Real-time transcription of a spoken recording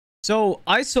So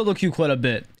I solo queue quite a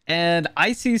bit, and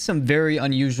I see some very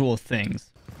unusual things.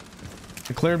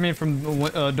 It cleared me from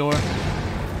the door.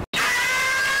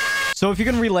 So if you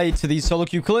can relate to these solo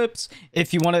queue clips,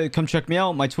 if you want to come check me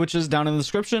out, my Twitch is down in the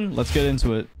description. Let's get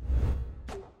into it.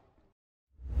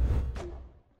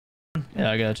 Yeah,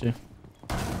 I got you.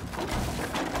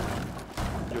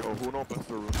 Yo, who opens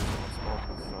the room on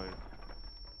this side?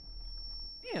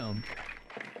 Damn.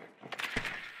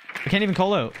 I can't even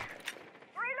call out.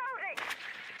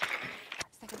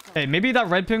 Hey, maybe that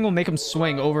red ping will make him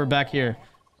swing over back here.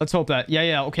 Let's hope that.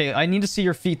 Yeah. Okay, I need to see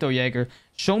your feet though, Jaeger.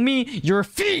 Show me your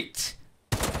feet!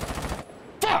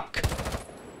 Fuck!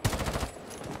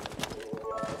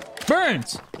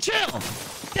 Burns! Chill!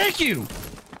 Thank you!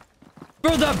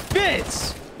 For the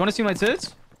bits! You wanna see my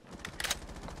tits?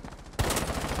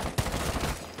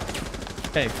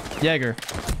 Hey, Jaeger.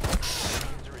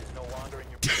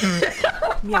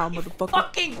 Meow, motherfucker.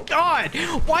 Fucking God!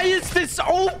 Why is this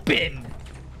open?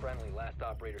 Friendly, last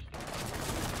operators.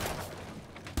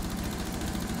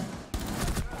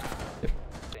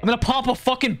 I'm gonna pop a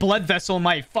fucking blood vessel in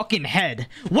my fucking head.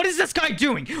 What is this guy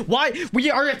doing? Why?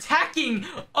 We are attacking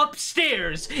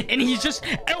upstairs and he's just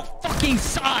out fucking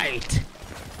side.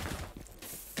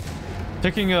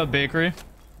 Taking a bakery.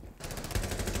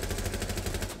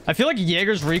 I feel like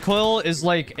Jaeger's recoil is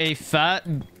like a fat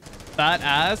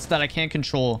ass that I can't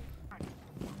control.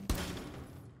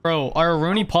 Bro, our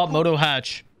Rooney pop moto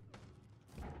hatch.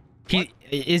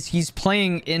 He's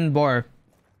playing in bar.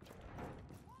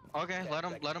 Okay, let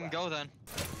him go then.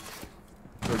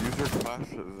 So use your flash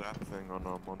zap thing on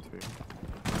Monty.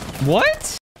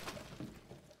 What?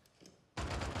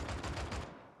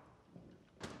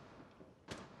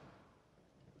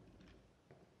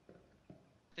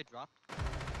 They dropped.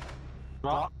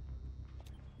 Drop.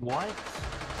 What?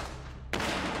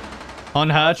 On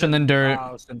hatch and then dirt.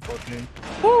 Wow, it's unfortunate.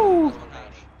 Woo!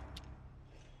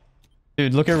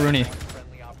 Dude, look at Rooney.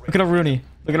 Look at Rooney.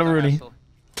 Look at Rooney.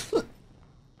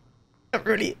 Look at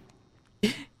Rooney.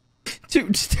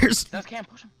 Dude, there's... That can't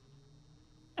push him.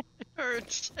 It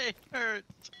hurts. It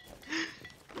hurts.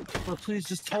 Bro, please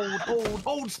just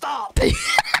hold, stop!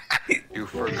 You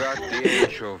forgot the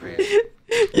trophy.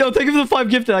 Yo, thank you for the 5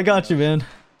 gifted. I got you, man.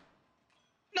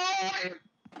 No!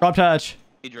 Dropped hatch.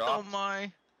 He dropped. Oh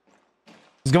my.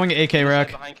 He's going to AK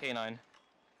rack. Behind K9.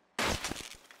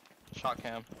 Shot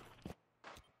cam.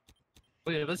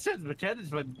 Wait, let's say the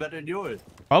mechanics went better than yours.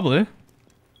 Probably.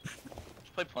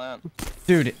 Just play plant.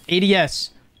 Dude,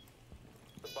 ADS.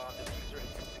 The bomb diffuser is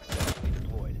successfully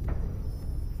deployed.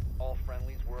 All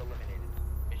friendlies were eliminated.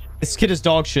 Mission This kid is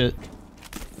dog shit.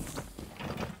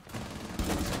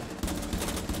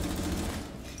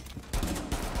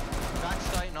 Back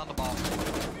sight and on the ball.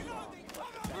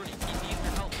 Rudy, keep me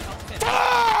help him.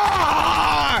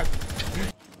 Ah!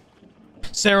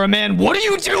 Sarah, man, what are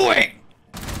you doing?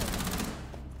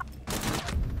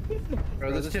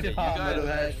 Bro, this tip hop metal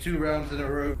has 2 rounds in a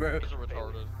row, bro. You guys are retarded. I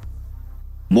don't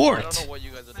Mort! know what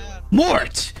you guys are doing.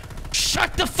 Mort!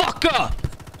 Shut the fuck up!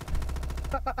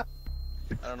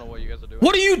 I don't know what you guys are doing.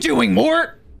 What are you doing,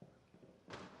 Mort?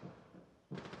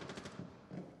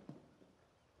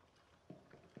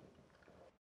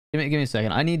 Give me a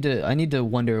second. I need to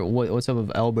wonder what's up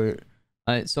with Albert.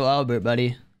 Alright, so Albert,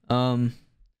 buddy.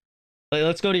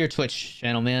 Let's go to your Twitch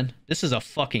channel, man. This is a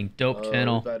fucking dope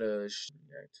channel.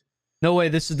 No way,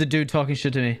 this is the dude talking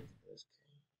shit to me.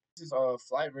 This is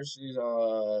Flight versus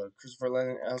Christopher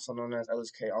Lennon, also known as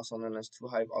LSK, also known as Too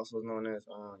Hype, also known as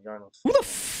Yarnold. Who the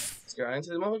f— Let's get right into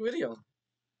the motherfucking video.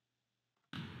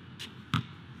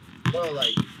 Bro,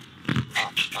 like,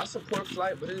 I support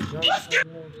Flight, but it's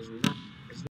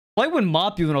Flight would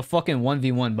mop you in a fucking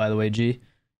 1v1, by the way, G.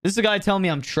 This is the guy telling me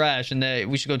I'm trash and that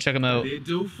we should go check him out. They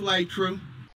do Flight crew.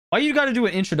 Why you gotta do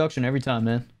an introduction every time,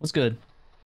 man? What's good?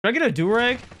 Should I get a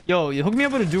do-rag? Yo, you hook me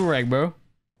up with a do-rag, bro.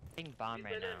 Bomb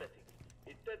right now.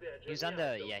 He's on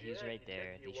the, yeah, he's right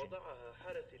there.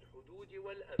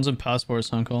 One's in passport,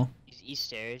 son call. He's east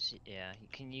stairs, yeah.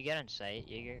 Can you get on site,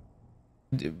 Jaeger?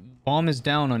 Bomb is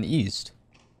down on east.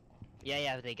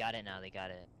 Yeah, they got it now, they got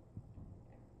it.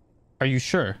 Are you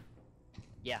sure?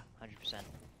 Yeah, 100%.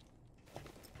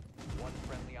 one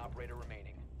friendly operator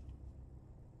remaining.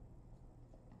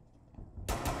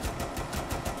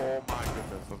 Oh my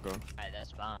goodness, let's go. Alright,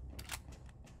 that's bomb.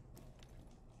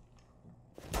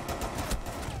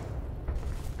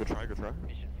 Good try, good try.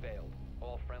 Mission failed.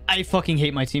 All friendlies. I fucking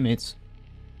hate my teammates.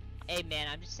 Hey man,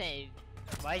 I'm just saying,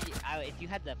 why if you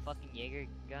had the fucking Jaeger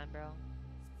gun, bro?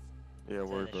 Yeah, instead of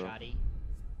word, the bro. shotty.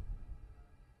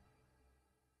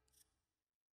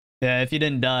 Yeah, if you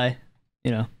didn't die,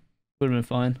 you know, would have been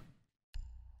fine.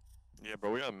 Yeah,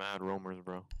 bro, we got mad roamers,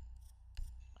 bro.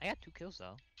 I got 2 kills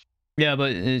though. Yeah,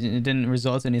 but it didn't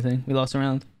result in anything. We lost a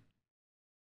round.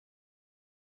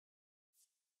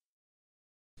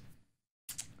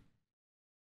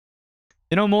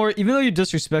 You know, more, even though you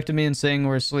disrespected me and saying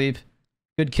we're asleep,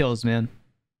 good kills, man.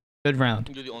 Good round.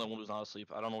 You're the only one who's not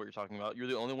asleep. I don't know what you're talking about. You're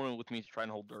the only one with me trying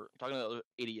to hold dirt. I'm talking to the other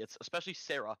idiots, especially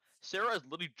Sarah. Sarah is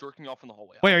literally jerking off in the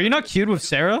hallway. Wait, are you not cute with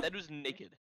Sarah? That was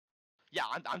naked. Yeah,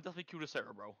 I'm definitely cute with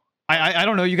Sarah, bro. I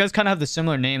don't know. You guys kind of have the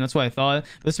similar name. That's what I thought.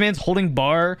 This man's holding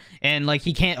bar, and like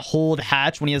he can't hold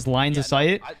hatch when he has lines of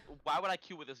sight. Why would I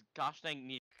queue with this gosh dang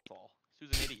needle? She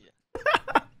was an idiot.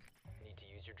 Need to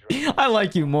use your drone. I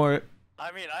like you more.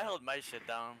 I mean, I held my shit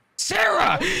down.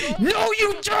 Sarah! No,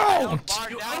 you don't!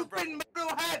 You open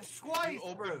middle hatch twice,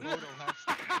 bro.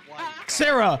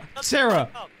 Sarah!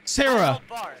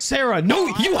 No,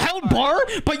 you held bar,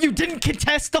 but you didn't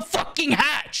contest the fucking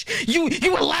hatch! You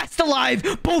were last alive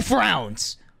both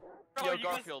rounds! Yo,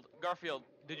 Garfield,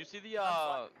 did you see the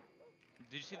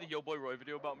Yo Boy Roy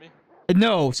video about me?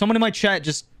 No, someone in my chat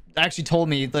just actually told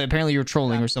me that apparently you're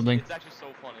trolling or something. It's actually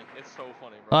so funny. It's so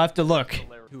funny, bro. I'll have to look.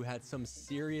 Who had some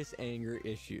serious anger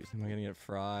issues. Am I gonna get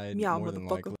fried? Yeah, more than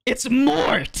likely. It's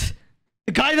Mort!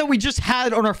 The guy that we just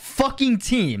had on our fucking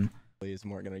team. Is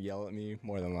Mort gonna yell at me?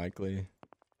 More than likely.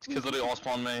 It's because of the all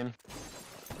spawn main.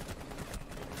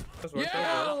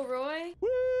 Yo, Roy. Woo!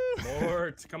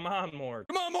 Mort, come on, Mort.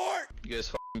 Come on, Mort! You guys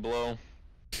fucking blow.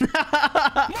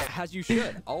 As you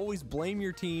should. Always blame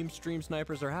your team, stream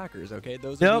snipers, or hackers, okay?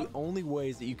 Those are the only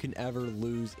ways that you can ever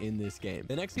lose in this game.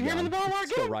 The next one,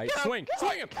 let's go right. Swing!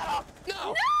 Swing him! No!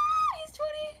 No! He's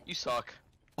 20. You suck.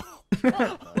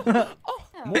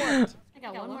 Mort! I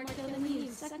got one more kill than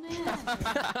you. Suck my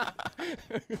ass.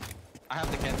 I have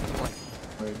the cannon.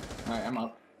 Alright, I'm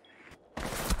up.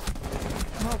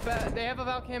 Oh, they have a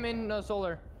Valcam in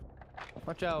solar.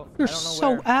 Watch out. You're I don't know so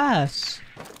where. ass.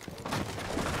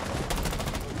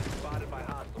 Spotted by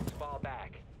hostiles. Fall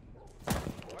back.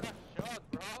 What a shot,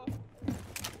 bro.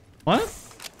 What?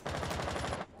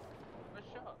 What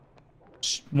a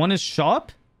shot. One is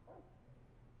shop?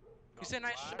 You said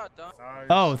nice shot, though.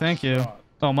 Oh, thank you.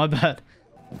 Oh, my bad.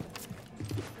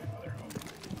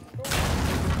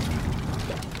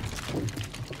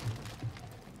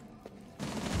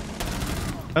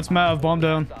 That's Mav, bomb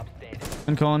down. Stop standing.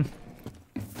 And Con.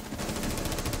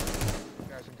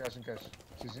 Guys.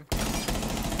 Susie.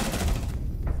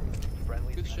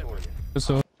 Friendly victorious.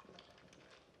 So.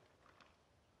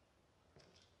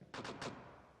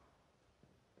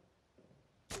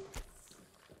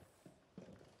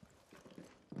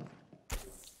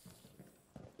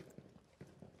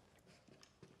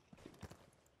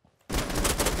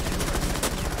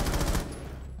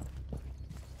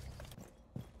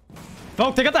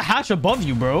 Oh, they got the hatch above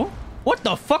you, bro. What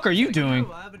the fuck are you doing?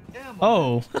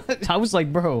 Oh, I was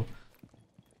like, bro.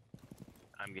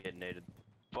 I'm getting naded.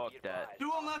 Fuck that. Two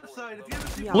on left side. If you ever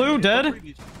see Blue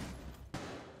dead.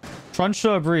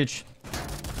 Trunch breach.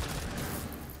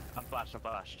 I'm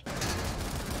flashed.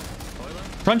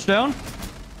 Trunch down.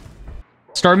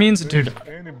 Star means, dude.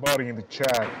 Anybody in the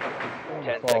chat, 10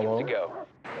 seconds to go.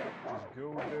 just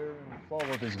go there and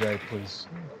follow this guy, please.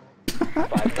 5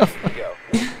 seconds to go.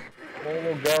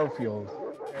 Follow Garfield.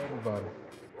 Everybody.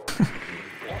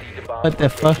 Proceed to bomb What the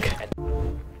fuck? location.